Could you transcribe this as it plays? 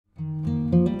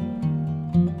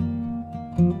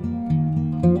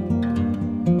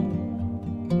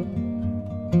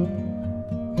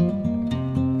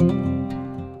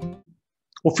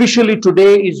Officially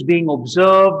today is being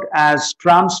observed as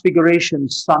Transfiguration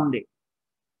Sunday.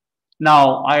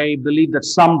 Now, I believe that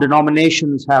some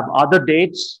denominations have other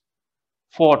dates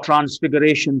for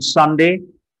Transfiguration Sunday,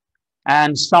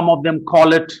 and some of them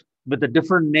call it with a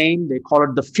different name. They call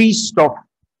it the Feast of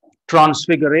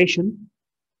Transfiguration.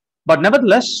 But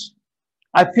nevertheless,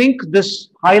 I think this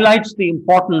highlights the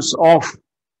importance of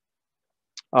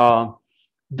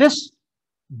this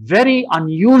very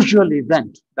unusual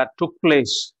event that took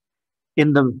place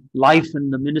in the life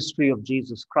and the ministry of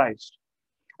Jesus Christ.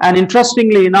 And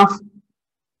interestingly enough,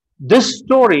 this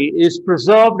story is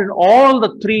preserved in all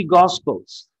the three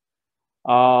Gospels,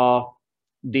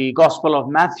 the Gospel of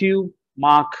Matthew,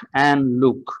 Mark, and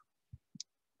Luke.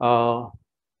 Now,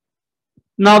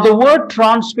 the word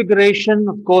transfiguration,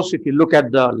 of course, if you look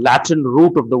at the Latin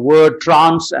root of the word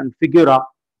trans and figura,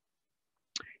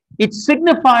 it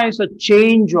signifies a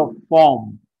change of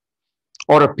form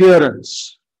or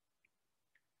appearance.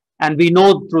 And we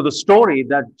know through the story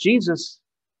that Jesus,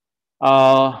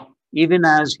 even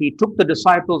as he took the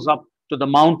disciples up to the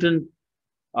mountain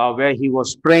where he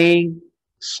was praying,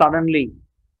 suddenly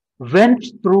went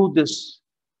through this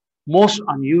most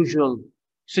unusual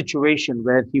situation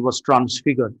where he was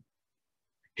transfigured.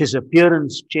 His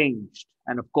appearance changed.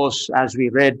 And of course, as we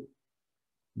read,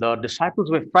 the disciples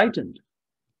were frightened.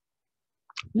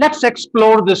 Let's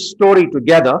explore this story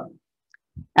together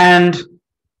and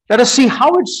let us see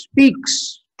how it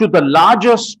speaks to the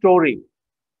larger story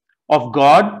of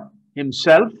God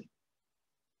Himself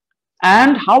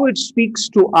and how it speaks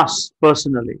to us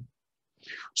personally.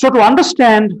 So to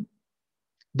understand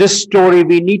this story,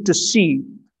 we need to see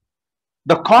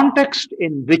the context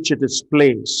in which it is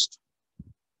placed.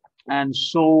 And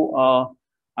so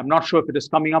I'm not sure if it is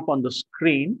coming up on the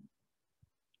screen.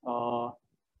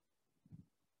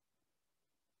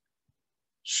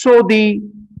 So the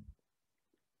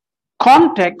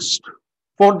context,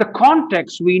 for the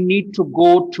context, we need to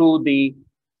go to the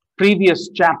previous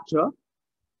chapter.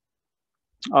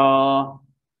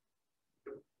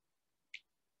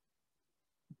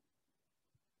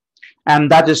 And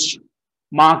that is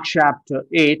Mark chapter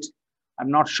 8.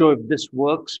 I'm not sure if this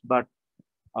works, but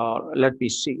let me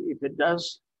see if it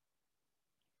does.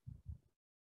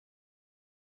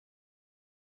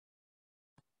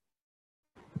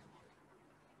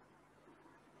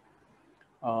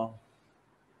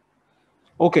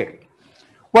 Okay.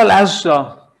 Well, as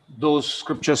those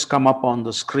scriptures come up on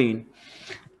the screen,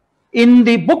 in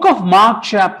the book of Mark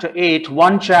chapter 8,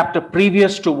 one chapter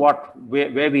previous to where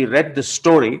we read this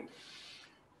story,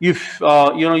 if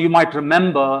you might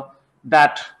remember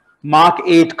that Mark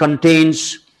 8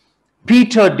 contains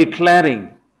Peter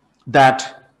declaring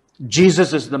that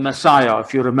Jesus is the Messiah.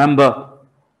 If you remember,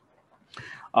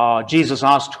 Jesus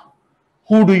asked,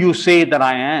 "Who do you say that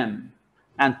I am?"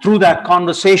 And through that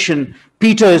conversation,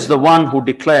 Peter is the one who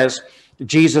declares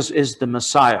Jesus is the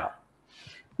Messiah.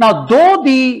 Now,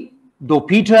 though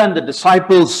Peter and the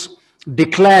disciples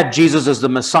declared Jesus as the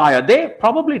Messiah, they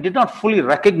probably did not fully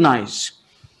recognize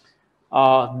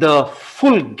the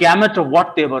full gamut of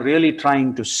what they were really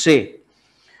trying to say.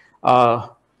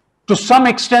 To some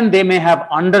extent, they may have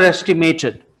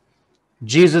underestimated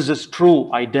Jesus'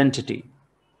 true identity.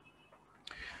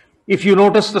 If you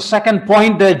notice the second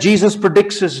point there, Jesus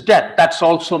predicts his death. That's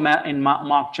also in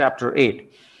Mark chapter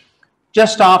 8.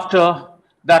 Just after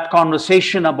that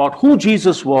conversation about who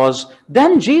Jesus was,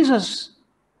 then Jesus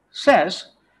says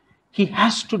he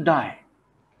has to die.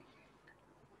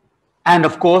 And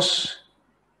of course,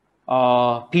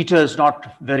 Peter is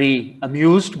not very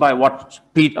amused by what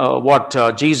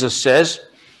Jesus says.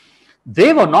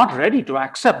 They were not ready to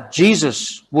accept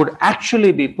Jesus would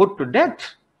actually be put to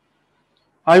death.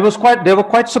 They were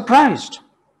quite surprised.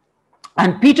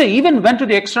 And Peter even went to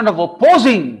the extent of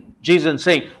opposing Jesus and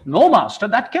saying, "No, Master,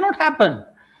 that cannot happen."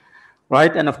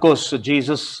 Right? And of course,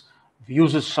 Jesus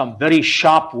uses some very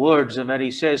sharp words and where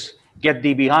he says, "Get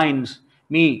thee behind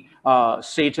me,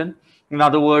 Satan." In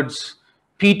other words,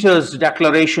 Peter's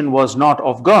declaration was not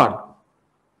of God.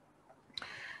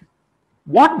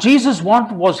 What Jesus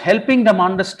was helping them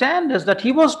understand is that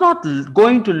he was not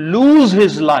going to lose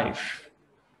his life,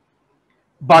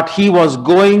 but he was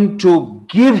going to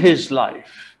give his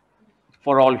life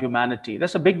for all humanity.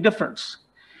 That's a big difference.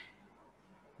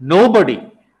 Nobody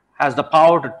has the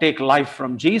power to take life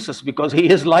from Jesus because he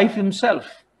is life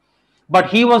himself. But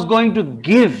he was going to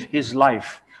give his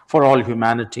life for all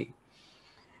humanity.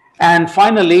 And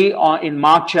finally, in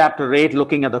Mark chapter 8,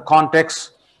 looking at the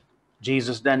context,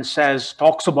 Jesus then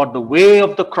talks about the way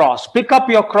of the cross. Pick up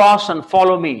your cross and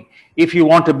follow me if you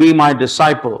want to be my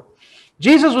disciple.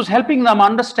 Jesus was helping them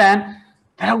understand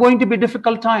There are going to be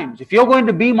difficult times. If you're going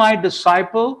to be my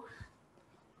disciple,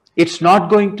 it's not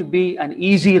going to be an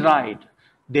easy ride.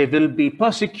 There will be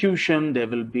persecution. There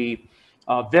will be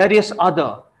various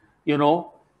other,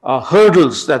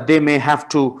 hurdles that they may have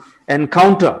to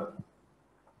encounter.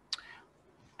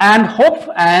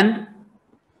 And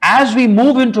as we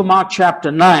move into Mark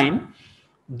chapter 9,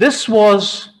 this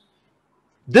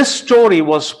story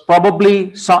was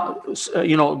probably,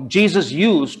 Jesus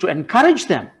used to encourage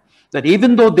them that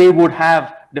even though they would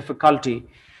have difficulty,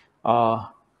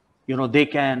 they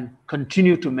can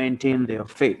continue to maintain their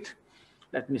faith.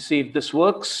 Let me see if this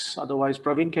works. Otherwise,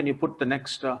 Praveen, can you put the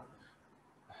next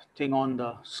thing on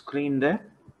the screen there?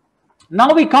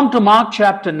 Now we come to Mark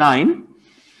chapter 9,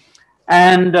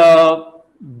 and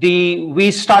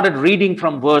we started reading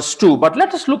from verse 2, but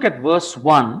let us look at verse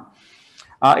 1.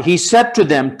 He said to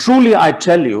them, "Truly I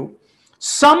tell you,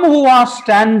 some who are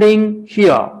standing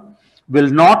here will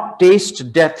not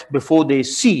taste death before they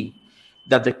see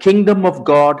that the kingdom of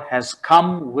God has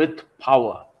come with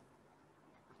power."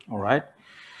 All right.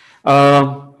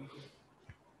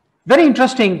 Very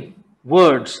interesting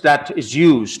words that is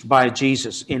used by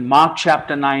Jesus in Mark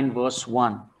chapter 9, verse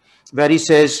 1, where he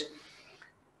says,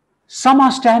 "Some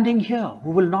are standing here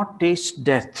who will not taste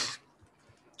death."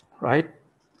 Right?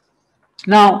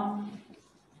 Now,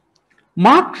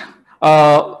 Mark,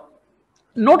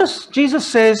 notice Jesus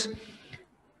says,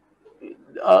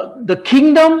 the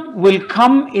kingdom will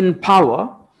come in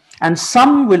power, and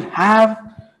some will have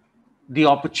the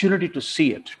opportunity to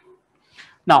see it.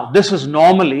 Now, this is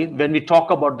normally, when we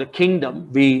talk about the kingdom,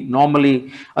 we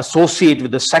normally associate with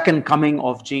the second coming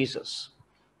of Jesus.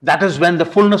 That is when the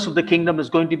fullness of the kingdom is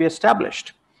going to be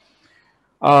established.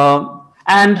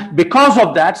 And because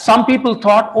of that, some people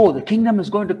thought, oh, the kingdom is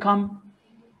going to come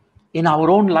in our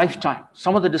own lifetime.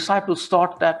 Some of the disciples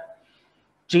thought that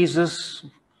Jesus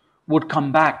would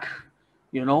come back,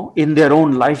 in their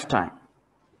own lifetime.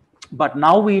 But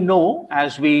now we know,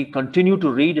 as we continue to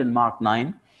read in Mark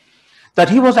 9, that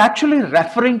he was actually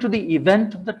referring to the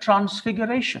event of the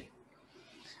Transfiguration.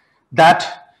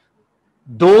 That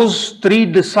those 3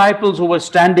 disciples who were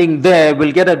standing there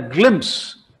will get a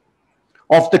glimpse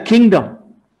of the kingdom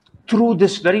through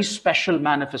this very special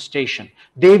manifestation.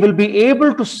 They will be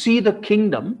able to see the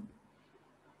kingdom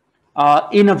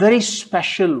in a very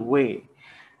special way.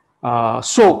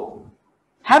 So,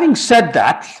 having said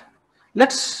that,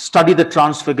 let's study the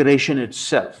Transfiguration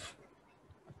itself.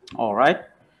 All right.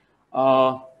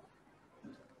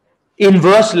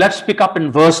 Let's pick up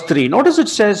in verse 3. Notice it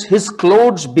says, "His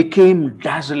clothes became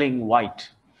dazzling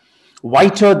white,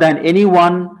 whiter than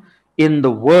anyone in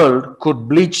the world could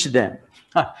bleach them."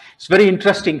 It's a very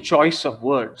interesting choice of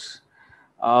words.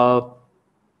 The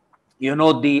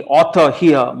author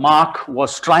here, Mark,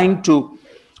 was trying to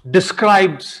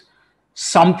describe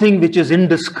something which is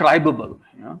indescribable.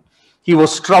 He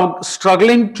was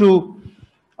struggling to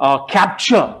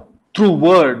capture through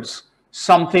words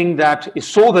something that is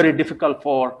so very difficult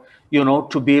for,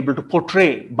 to be able to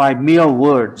portray by mere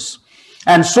words.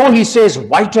 And so he says,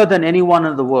 whiter than anyone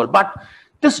in the world. But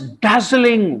this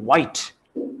dazzling white,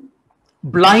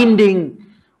 blinding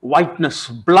whiteness,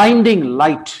 blinding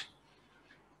light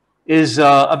is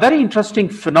a very interesting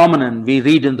phenomenon we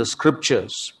read in the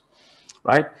scriptures,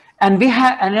 right?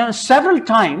 And several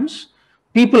times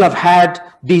people have had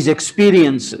these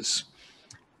experiences,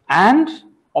 and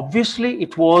obviously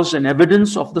it was an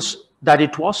evidence of this, that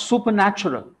it was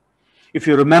supernatural. If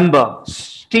you remember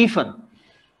Stephen,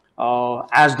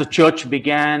 as the church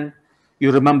began,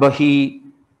 you remember he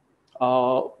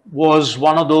was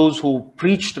one of those who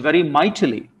preached very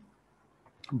mightily,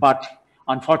 but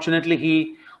unfortunately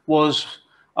he was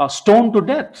stoned to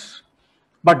death.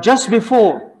 But just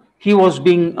before he was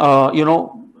being,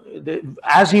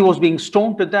 as he was being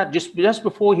stoned to death, just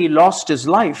before he lost his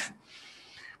life.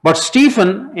 But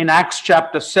Stephen, in Acts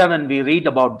chapter 7, we read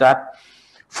about that,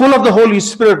 full of the Holy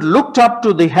Spirit, looked up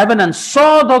to the heaven and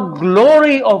saw the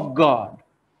glory of God.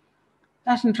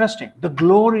 That's interesting. The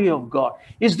glory of God.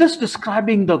 Is this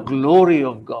describing the glory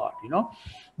of God?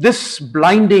 This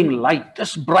blinding light,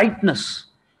 this brightness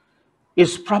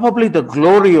is probably the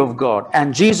glory of God,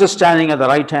 and Jesus standing at the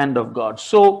right hand of God.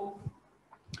 So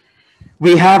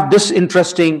we have this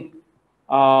interesting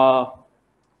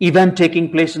event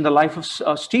taking place in the life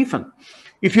of Stephen.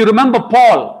 If you remember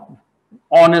Paul,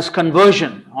 on his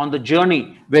conversion, on the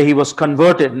journey where he was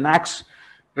converted, in Acts,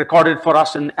 recorded for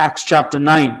us in Acts chapter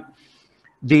 9,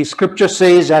 the scripture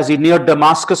says, as he neared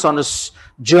Damascus on his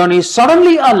journey,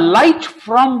 suddenly a light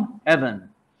from heaven.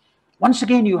 Once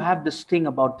again, you have this thing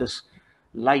about this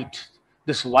light,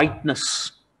 this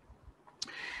whiteness.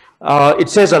 It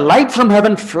says, a light from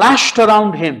heaven flashed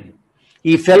around him.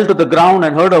 He fell to the ground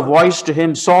and heard a voice to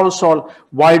him, Saul, Saul,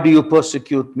 why do you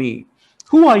persecute me?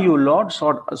 Who are you, Lord?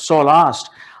 Saul asked.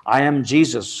 I am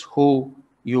Jesus, who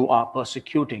you are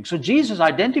persecuting. So Jesus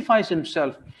identifies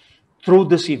himself through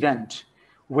this event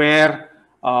where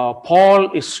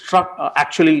Paul is struck,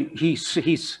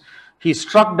 he's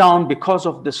struck down because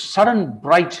of this sudden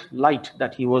bright light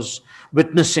that he was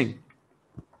witnessing.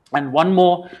 And one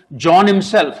more, John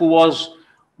himself, who was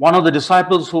one of the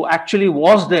disciples who actually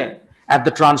was there at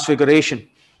the Transfiguration.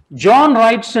 John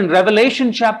writes in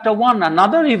Revelation chapter 1,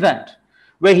 another event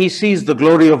where he sees the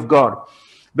glory of God,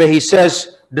 where he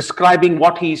says, describing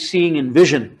what he's seeing in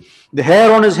vision, the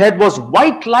hair on his head was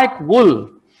white like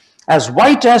wool, as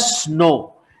white as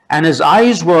snow, and his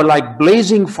eyes were like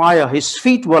blazing fire. His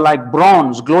feet were like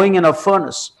bronze glowing in a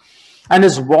furnace, and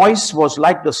his voice was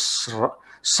like the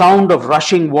sound of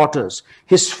rushing waters.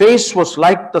 His face was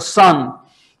like the sun,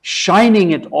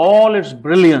 shining in all its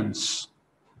brilliance.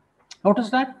 Notice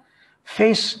that?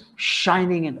 Face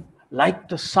shining in like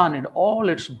the sun in all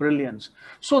its brilliance.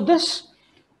 So this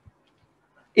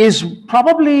is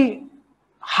probably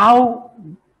how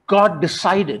God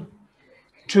decided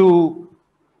to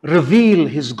reveal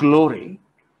his glory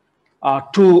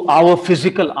to our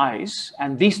physical eyes.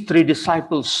 And these three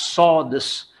disciples saw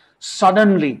this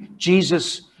suddenly,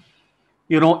 Jesus,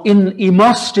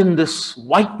 immersed in this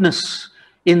whiteness,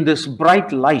 in this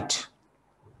bright light.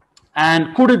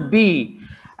 And could it be,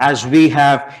 as we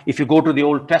have, if you go to the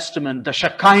Old Testament, the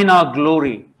Shekinah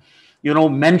glory,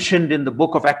 mentioned in the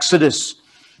book of Exodus,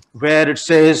 where it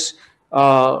says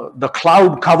the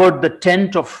cloud covered the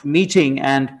tent of meeting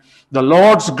and the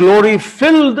Lord's glory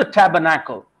filled the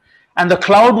tabernacle. And the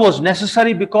cloud was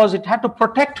necessary because it had to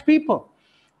protect people.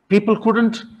 People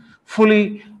couldn't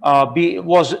fully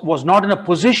was not in a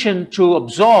position to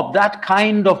absorb that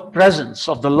kind of presence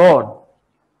of the Lord.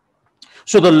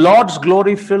 So the Lord's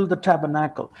glory filled the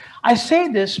tabernacle. I say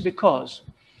this because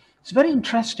it's very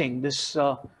interesting, this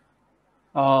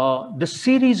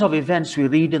series of events we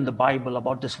read in the Bible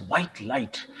about this white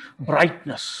light,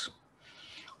 brightness.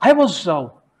 I was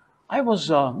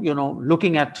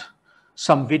looking at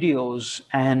some videos,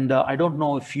 and I don't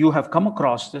know if you have come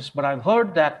across this, but I've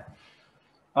heard that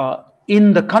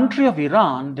in the country of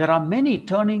Iran, there are many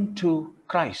turning to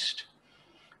Christ.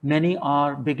 Many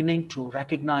are beginning to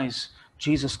recognize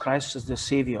Jesus Christ as their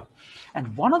Savior.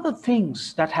 And one of the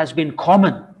things that has been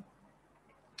common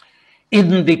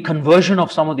in the conversion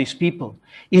of some of these people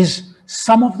is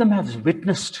some of them have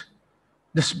witnessed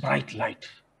this bright light.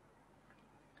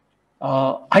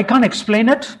 I can't explain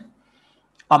it.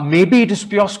 Maybe it is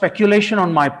pure speculation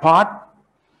on my part.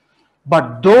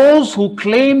 But those who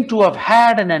claim to have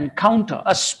had an encounter,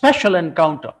 a special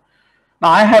encounter. Now,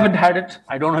 I haven't had it.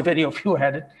 I don't know if any of you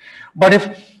had it.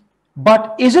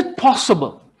 But is it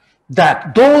possible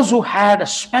that those who had a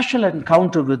special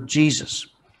encounter with Jesus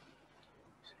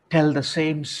tell the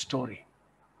same story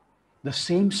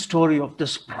of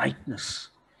this brightness?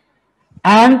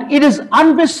 And it is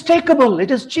unmistakable. It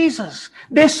is Jesus.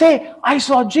 They say, I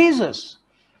saw Jesus.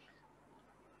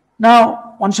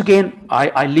 Now, once again,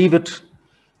 I leave it,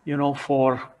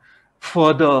 for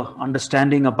further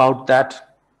understanding about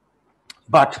that.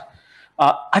 But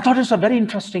I thought it's a very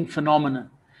interesting phenomenon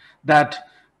that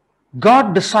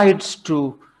God decides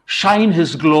to shine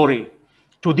his glory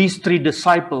to these three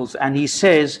disciples, and he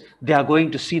says they are going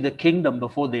to see the kingdom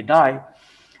before they die.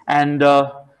 And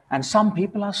some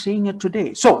people are seeing it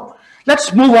today. So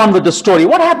let's move on with the story.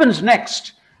 What happens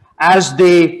next as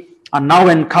they are now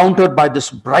encountered by this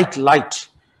bright light?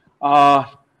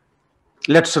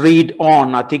 Let's read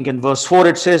on. I think in verse 4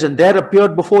 it says, and there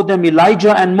appeared before them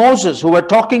Elijah and Moses, who were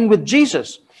talking with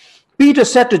Jesus. Peter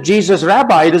said to Jesus,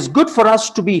 Rabbi, it is good for us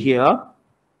to be here.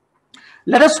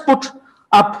 Let us put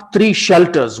up 3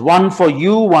 shelters, one for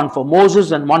you, one for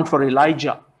Moses, and one for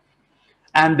Elijah.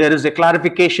 And there is a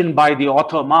clarification by the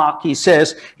author Mark. He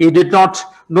says he did not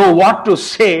know what to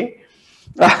say.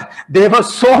 They were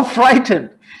so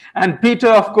frightened. And Peter,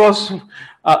 of course,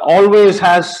 always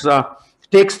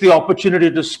takes the opportunity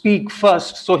to speak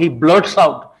first. So he blurts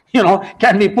out,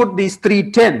 can we put these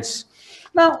 3 tents?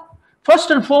 Now,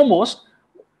 first and foremost,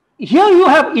 here you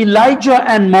have Elijah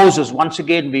and Moses. Once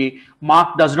again,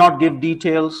 Mark does not give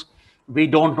details. We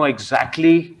don't know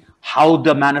exactly how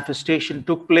the manifestation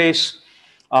took place.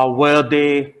 Was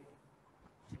it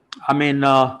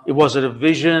a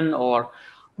vision, or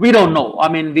we don't know.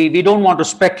 We don't want to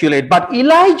speculate. But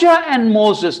Elijah and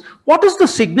Moses, what is the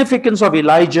significance of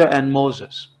Elijah and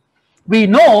Moses? We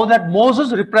know that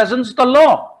Moses represents the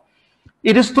law.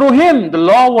 It is through him the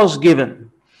law was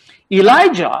given.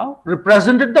 Elijah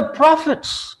represented the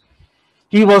prophets.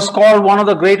 He was called one of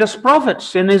the greatest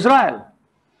prophets in Israel.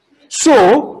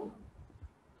 So,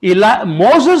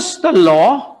 Moses, the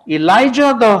law,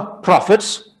 Elijah, the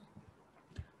prophets,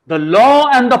 the law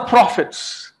and the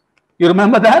prophets. You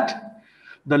remember that?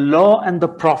 The law and the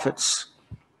prophets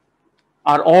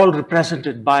are all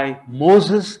represented by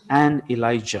Moses and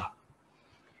Elijah.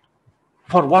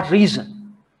 For what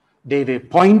reason? They were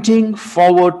pointing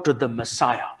forward to the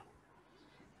Messiah.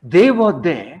 They were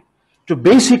there to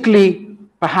basically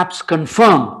perhaps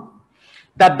confirm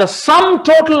that the sum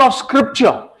total of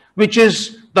Scripture, which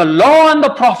is the law and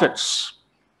the prophets,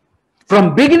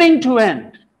 from beginning to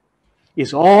end,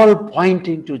 is all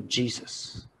pointing to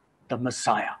Jesus, the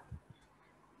Messiah.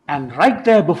 And right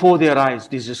there before their eyes,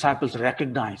 these disciples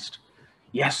recognized,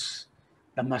 yes,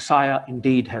 the Messiah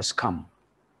indeed has come.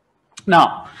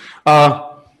 Now,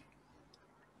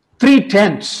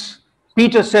 3/10.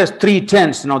 Peter says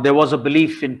 3/10. Now, there was a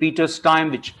belief in Peter's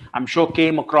time, which I'm sure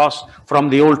came across from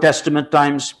the Old Testament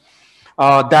times,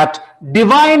 that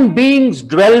divine beings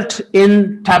dwelt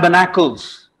in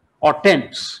tabernacles or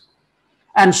tents.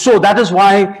 And so that is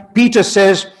why Peter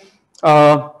says,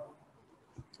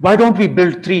 why don't we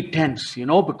build 3 tents?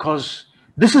 Because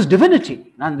this is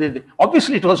divinity. And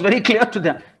obviously it was very clear to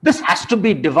them, this has to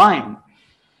be divine.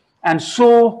 And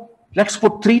so let's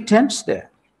put 3 tents there.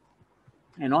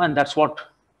 And that's what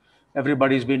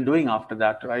everybody's been doing after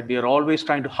that, right? They are always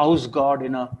trying to house God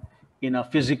in a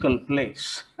physical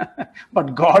place.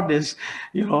 But God is,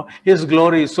 His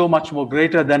glory is so much more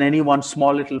greater than any one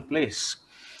small little place.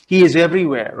 He is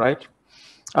everywhere, right?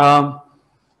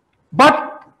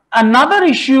 But another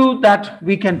issue that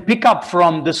we can pick up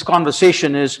from this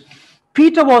conversation is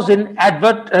Peter was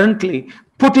inadvertently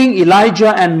putting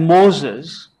Elijah and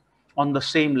Moses on the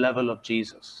same level of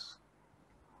Jesus,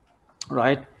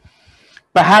 right?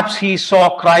 Perhaps he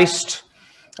saw Christ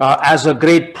as a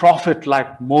great prophet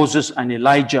like Moses and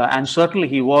Elijah, and certainly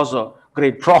he was a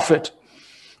great prophet.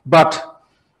 But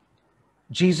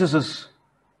Jesus is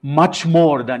much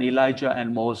more than Elijah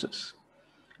and Moses.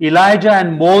 Elijah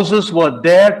and Moses were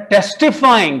there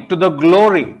testifying to the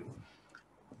glory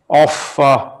of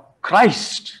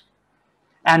Christ.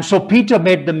 And so Peter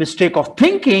made the mistake of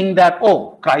thinking that,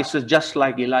 Christ is just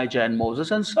like Elijah and Moses,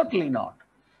 and certainly not.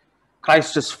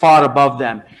 Christ is far above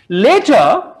them.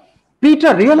 Later,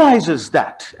 Peter realizes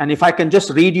that. And if I can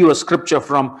just read you a scripture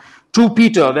from 2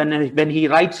 Peter when he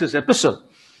writes his epistle.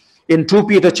 In 2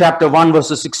 Peter chapter 1,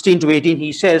 verses 16 to 18,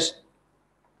 he says,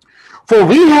 "For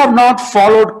we have not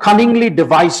followed cunningly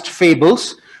devised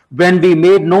fables when we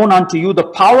made known unto you the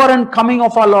power and coming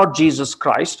of our Lord Jesus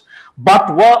Christ,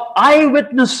 but were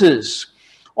eyewitnesses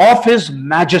of his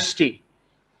majesty.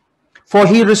 For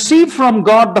he received from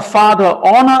God the Father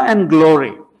honor and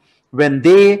glory when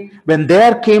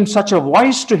there came such a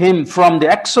voice to him from the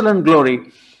excellent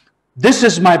glory, This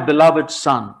is my beloved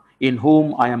Son, in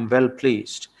whom I am well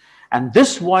pleased. And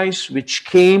this voice which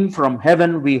came from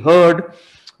heaven we heard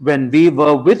when we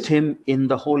were with him in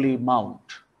the holy mount."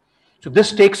 So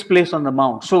this takes place on the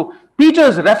mount. So Peter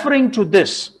is referring to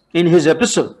this in his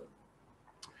epistle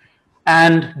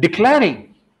and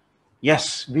declaring,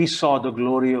 yes, we saw the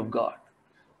glory of God.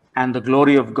 And the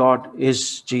glory of God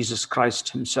is Jesus Christ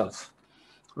himself,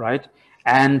 right?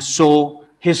 And so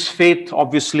his faith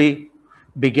obviously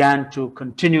began to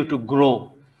continue to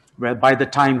grow where by the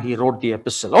time he wrote the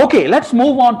epistle. Okay, let's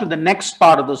move on to the next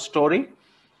part of the story.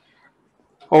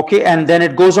 Okay, and then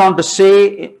it goes on to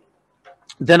say,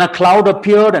 "Then a cloud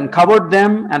appeared and covered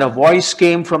them, and a voice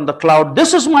came from the cloud,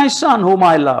 'This is my Son whom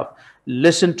I love.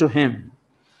 Listen to him.'"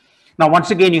 Now,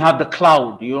 once again, you have the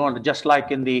cloud, just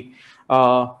like in the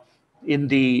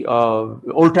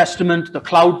Old Testament, the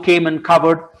cloud came and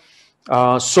covered.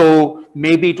 So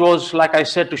maybe it was, like I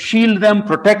said, to shield them,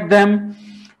 protect them,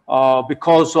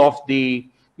 because of the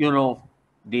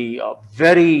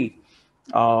very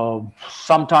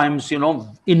sometimes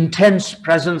intense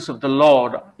presence of the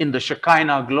Lord in the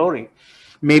Shekinah glory.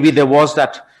 Maybe there was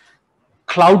that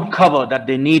cloud cover that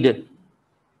they needed.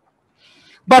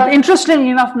 But interestingly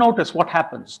enough, notice what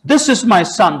happens. "This is my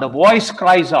Son." The voice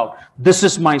cries out, "This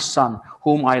is my Son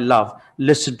whom I love.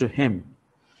 Listen to him."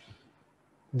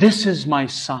 This is my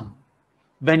Son.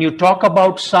 When you talk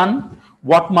about Son,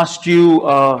 what must you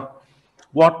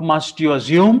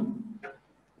assume?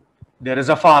 There is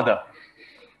a Father,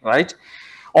 right?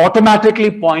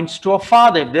 Automatically points to a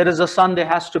Father. If there is a Son, there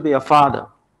has to be a Father.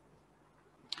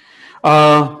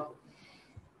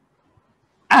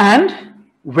 And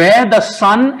where the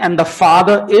Son and the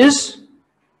Father is,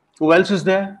 who else is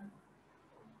there?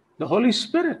 The Holy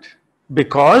Spirit.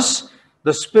 Because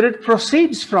the Spirit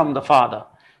proceeds from the Father.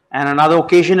 And another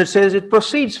occasion it says it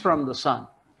proceeds from the Son.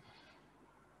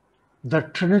 The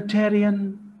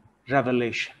Trinitarian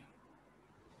revelation,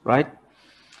 right?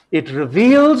 It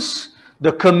reveals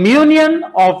the communion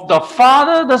of the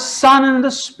Father, the Son, and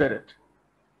the Spirit,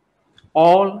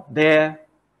 all there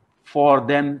for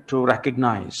them to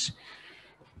recognize.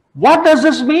 What does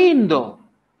this mean, though?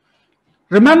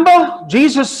 Remember,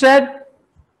 Jesus said,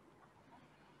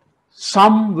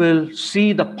 some will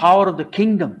see the power of the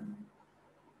kingdom.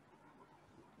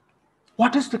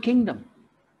 What is the kingdom?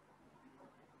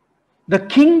 The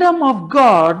kingdom of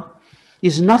God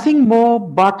is nothing more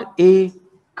but a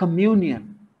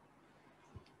communion.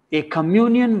 A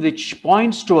communion which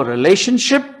points to a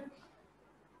relationship,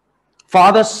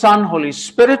 Father, Son, Holy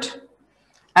Spirit,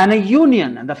 and a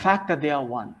union, and the fact that they are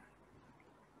one.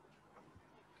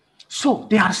 So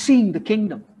they are seeing the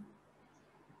kingdom.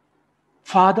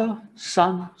 Father,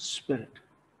 Son, Spirit.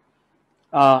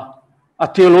 A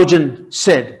theologian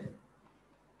said,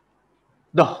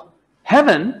 the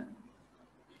heaven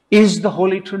is the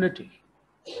Holy Trinity.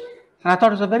 And I thought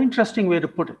it was a very interesting way to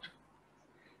put it.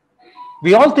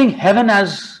 We all think heaven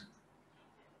as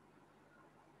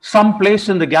some place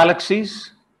in the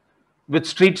galaxies with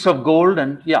streets of gold,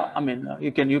 and yeah, I mean,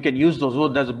 you can use those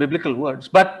words as biblical words,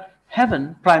 but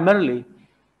heaven primarily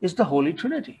is the Holy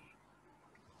Trinity,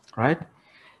 right?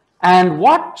 And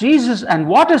what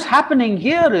is happening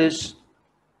here is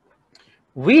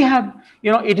we have,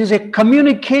 it is a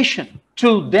communication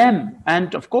to them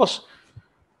and of course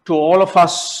to all of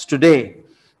us today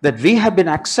that we have been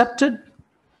accepted,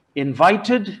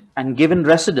 invited, and given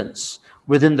residence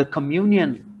within the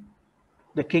communion,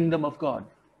 the kingdom of God.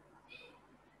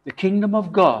 The kingdom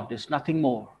of God is nothing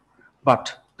more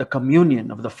but the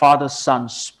communion of the Father, Son,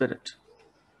 Spirit.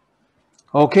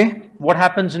 Okay, what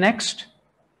happens next?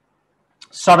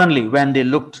 Suddenly, when they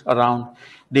looked around,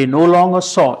 they no longer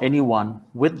saw anyone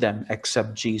with them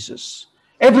except Jesus.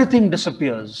 Everything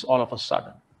disappears all of a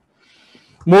sudden.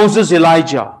 Moses,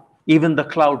 Elijah, even the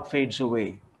cloud fades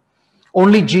away.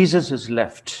 Only Jesus is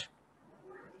left.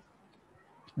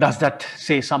 Does that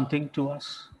say something to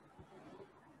us?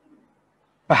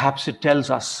 Perhaps it tells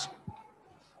us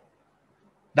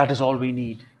that is all we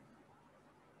need.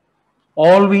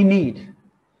 All we need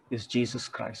is Jesus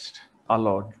Christ, our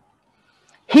Lord.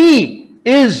 He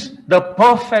is the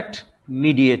perfect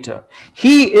mediator.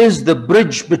 He is the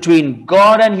bridge between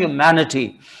God and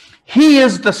humanity. He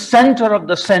is the center of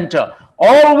the center.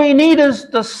 All we need is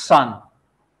the Son,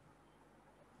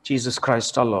 Jesus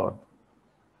Christ our Lord.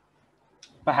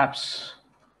 Perhaps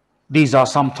these are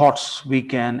some thoughts we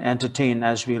can entertain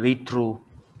as we read through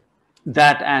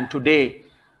that, and today,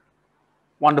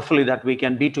 wonderfully that we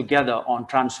can be together on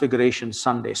Transfiguration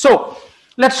Sunday. So,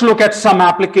 let's look at some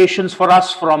applications for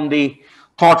us from the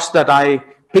thoughts that I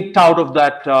picked out of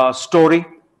that story.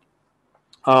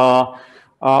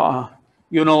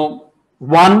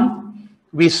 One,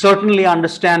 we certainly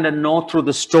understand and know through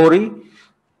the story,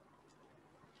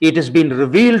 it has been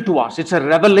revealed to us. It's a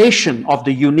revelation of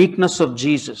the uniqueness of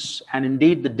Jesus and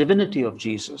indeed the divinity of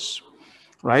Jesus,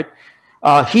 right?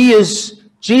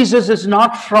 Jesus is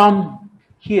not from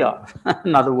here,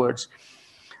 in other words,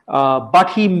 but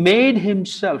he made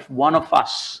himself one of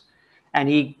us and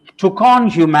he took on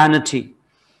humanity.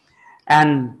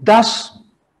 And thus,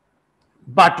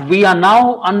 but we are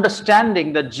now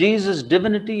understanding that Jesus'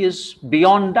 divinity is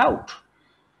beyond doubt,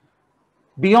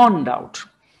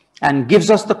 and gives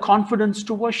us the confidence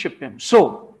to worship him.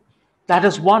 So, that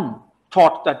is one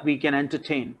thought that we can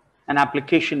entertain, an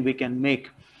application we can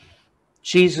make.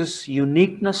 Jesus'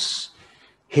 uniqueness,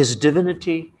 his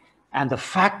divinity, and the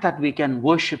fact that we can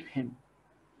worship him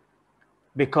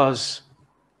because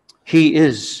he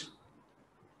is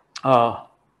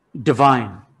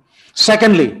divine.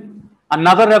 Secondly,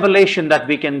 another revelation that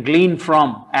we can glean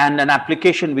from and an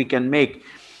application we can make,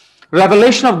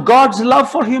 revelation of God's love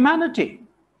for humanity.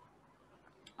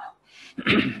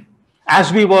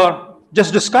 As we were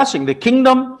just discussing, the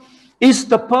kingdom is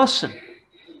the person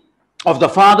of the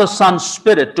Father, Son,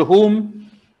 Spirit, to whom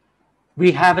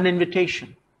we have an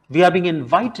invitation. We are being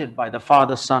invited by the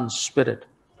Father, Son, Spirit.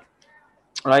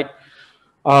 Right?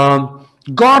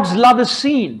 God's love is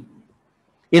seen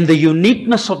in the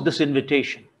uniqueness of this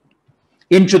invitation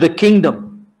into the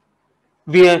kingdom,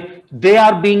 where they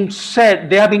are being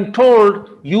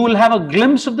told, you will have a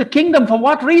glimpse of the kingdom. For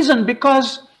what reason?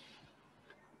 Because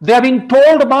they are being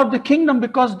told about the kingdom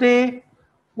because they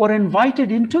were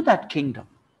invited into that kingdom.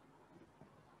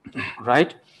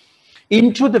 Right?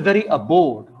 Into the very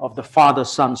abode of the Father,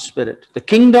 Son, Spirit. The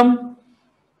kingdom,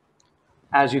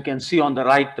 as you can see on the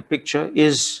right, the picture,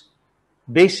 is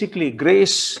basically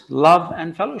grace, love,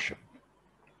 and fellowship.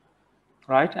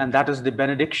 right? And that is the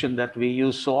benediction that we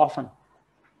use so often.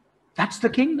 That's the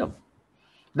kingdom.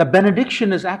 The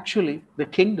benediction is actually the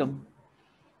kingdom,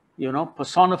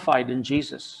 personified in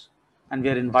Jesus, and we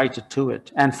are invited to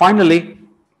it. And finally,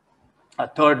 a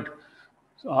third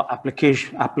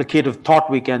applicative thought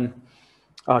we can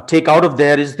take out of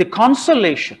there is the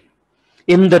consolation.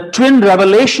 In the twin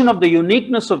revelation of the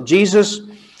uniqueness of Jesus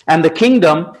and the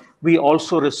kingdom, we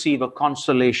also receive a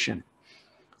consolation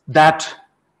that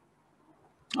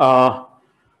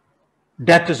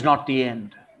death is not the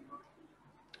end.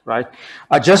 Right?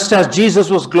 Just as Jesus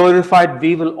was glorified,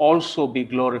 we will also be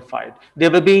glorified.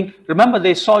 Remember,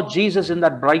 they saw Jesus in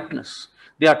that brightness.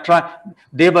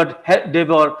 They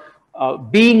were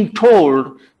being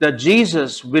told that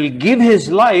Jesus will give his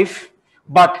life,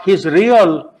 but his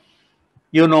real,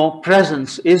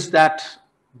 presence is that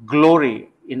glory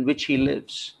in which he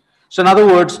lives. So in other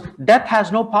words, death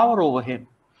has no power over him,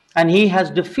 and he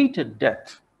has defeated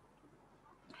death.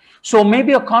 So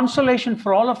maybe a consolation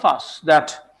for all of us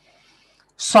that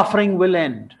suffering will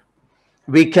end.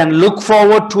 We can look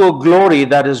forward to a glory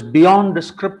that is beyond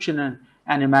description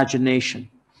and imagination.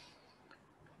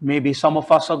 Maybe some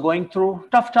of us are going through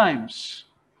tough times,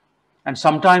 and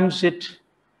sometimes it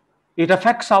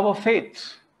affects our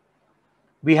faith.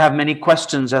 We have many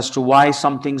questions as to why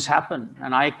some things happen,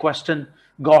 and I question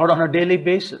God on a daily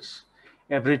basis.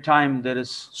 Every time there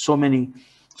is so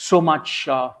much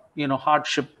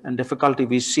hardship and difficulty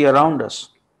we see around us.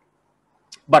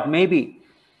 But maybe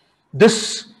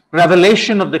this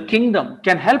revelation of the kingdom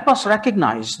can help us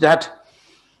recognize that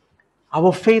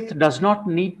our faith does not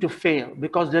need to fail,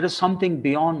 because there is something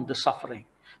beyond the suffering.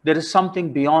 There is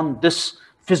something beyond this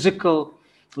physical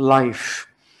life.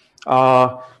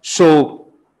 So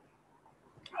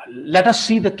let us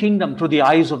see the kingdom through the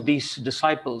eyes of these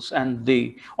disciples and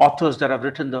the authors that have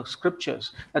written the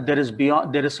scriptures, that there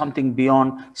is something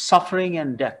beyond suffering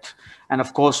and death. And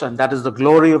of course, and that is the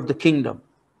glory of the kingdom.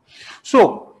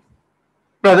 So,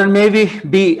 brethren, may we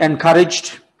be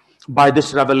encouraged by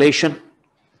this revelation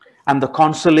and the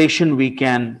consolation we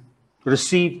can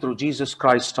receive through Jesus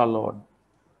Christ our Lord.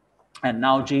 And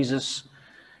now Jesus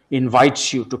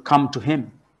invites you to come to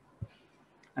him.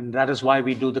 And that is why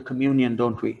we do the communion,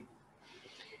 don't we?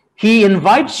 He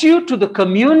invites you to the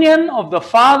communion of the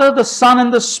Father, the Son,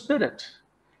 and the Spirit,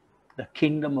 the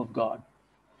kingdom of God,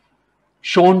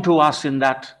 shown to us in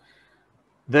that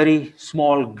very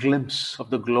small glimpse of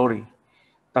the glory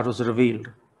that was revealed.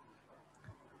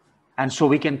 And so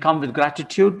we can come with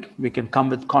gratitude, we can come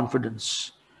with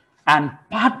confidence, and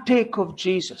partake of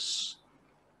Jesus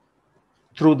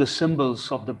through the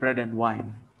symbols of the bread and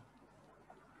wine.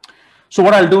 So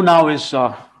what I'll do now is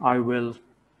I will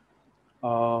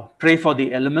pray for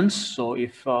the elements. So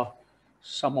if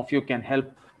some of you can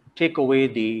help take away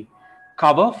the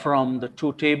cover from the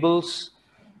two tables,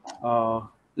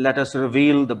 let us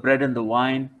reveal the bread and the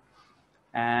wine,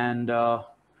 and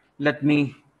let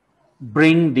me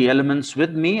bring the elements with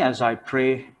me as I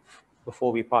pray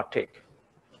before we partake.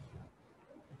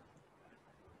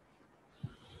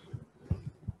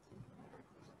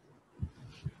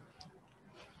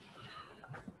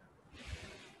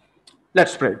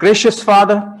 Let's pray. Gracious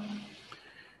Father,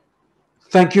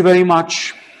 thank you very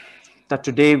much that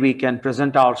today we can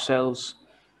present ourselves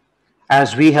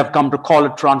as we have come to call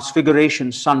it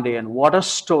Transfiguration Sunday. And what a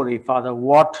story, Father,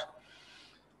 what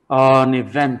an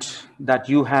event that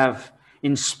you have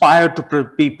inspired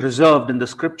to be preserved in the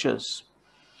scriptures,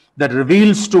 that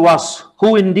reveals to us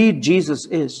who indeed Jesus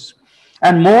is.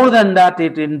 And more than that,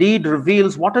 it indeed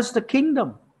reveals what is the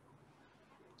kingdom.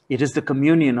 It is the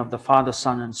communion of the Father,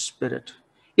 Son, and Spirit,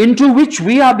 into which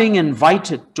we are being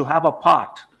invited to have a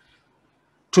part,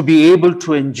 to be able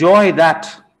to enjoy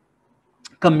that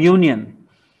communion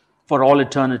for all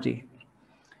eternity.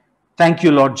 Thank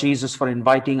you, Lord Jesus, for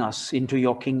inviting us into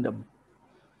your kingdom.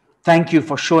 Thank you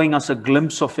for showing us a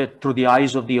glimpse of it through the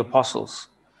eyes of the apostles.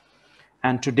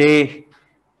 And today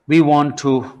we want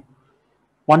to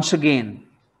once again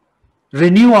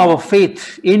renew our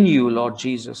faith in you, Lord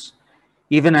Jesus,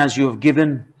 even as you have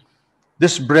given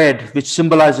this bread, which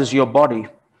symbolizes your body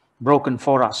broken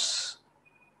for us,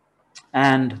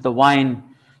 and the wine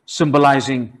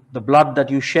symbolizing the blood that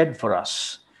you shed for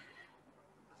us.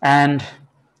 And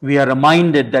we are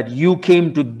reminded that you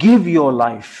came to give your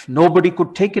life. Nobody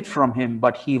could take it from him,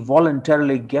 but he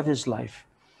voluntarily gave his life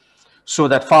so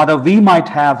that, Father, we might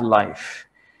have life.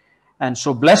 And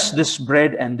so bless this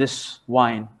bread and this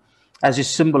wine as a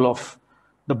symbol of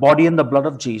the body and the blood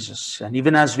of Jesus. And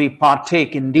even as we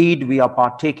partake, indeed, we are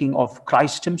partaking of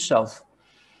Christ himself,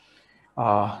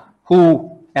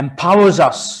 who empowers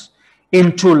us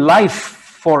into life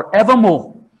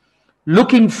forevermore,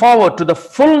 looking forward to the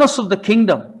fullness of the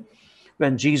kingdom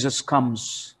when Jesus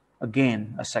comes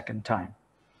again a second time.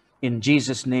 In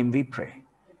Jesus' name we pray.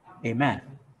 Amen.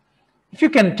 If you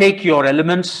can take your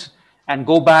elements and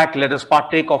go back, let us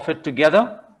partake of it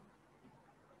together.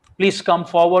 Please come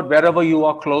forward wherever you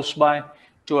are close by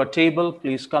to a table.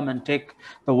 Please come and take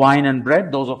the wine and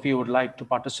bread, those of you who would like to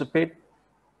participate.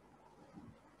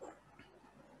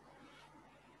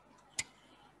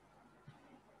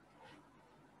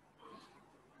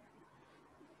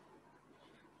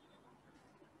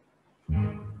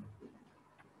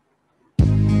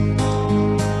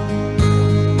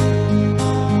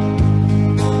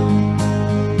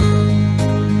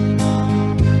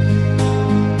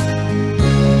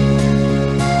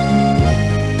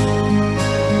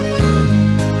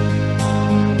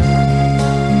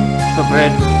 The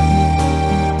bread,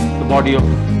 the body of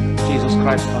Jesus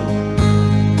Christ our Lord.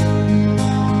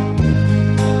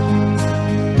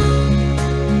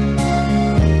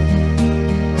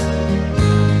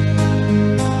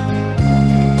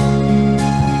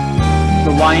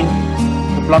 The wine,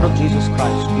 the blood of Jesus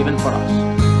Christ given for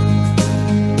us.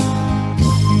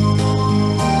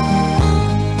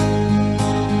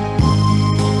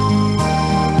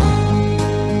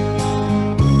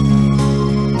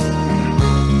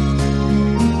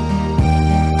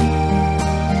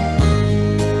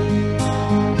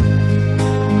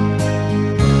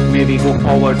 May we go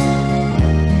forward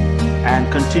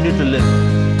and continue to live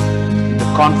in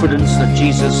the confidence that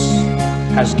Jesus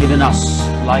has given us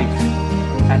life,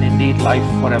 and indeed life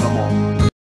forevermore.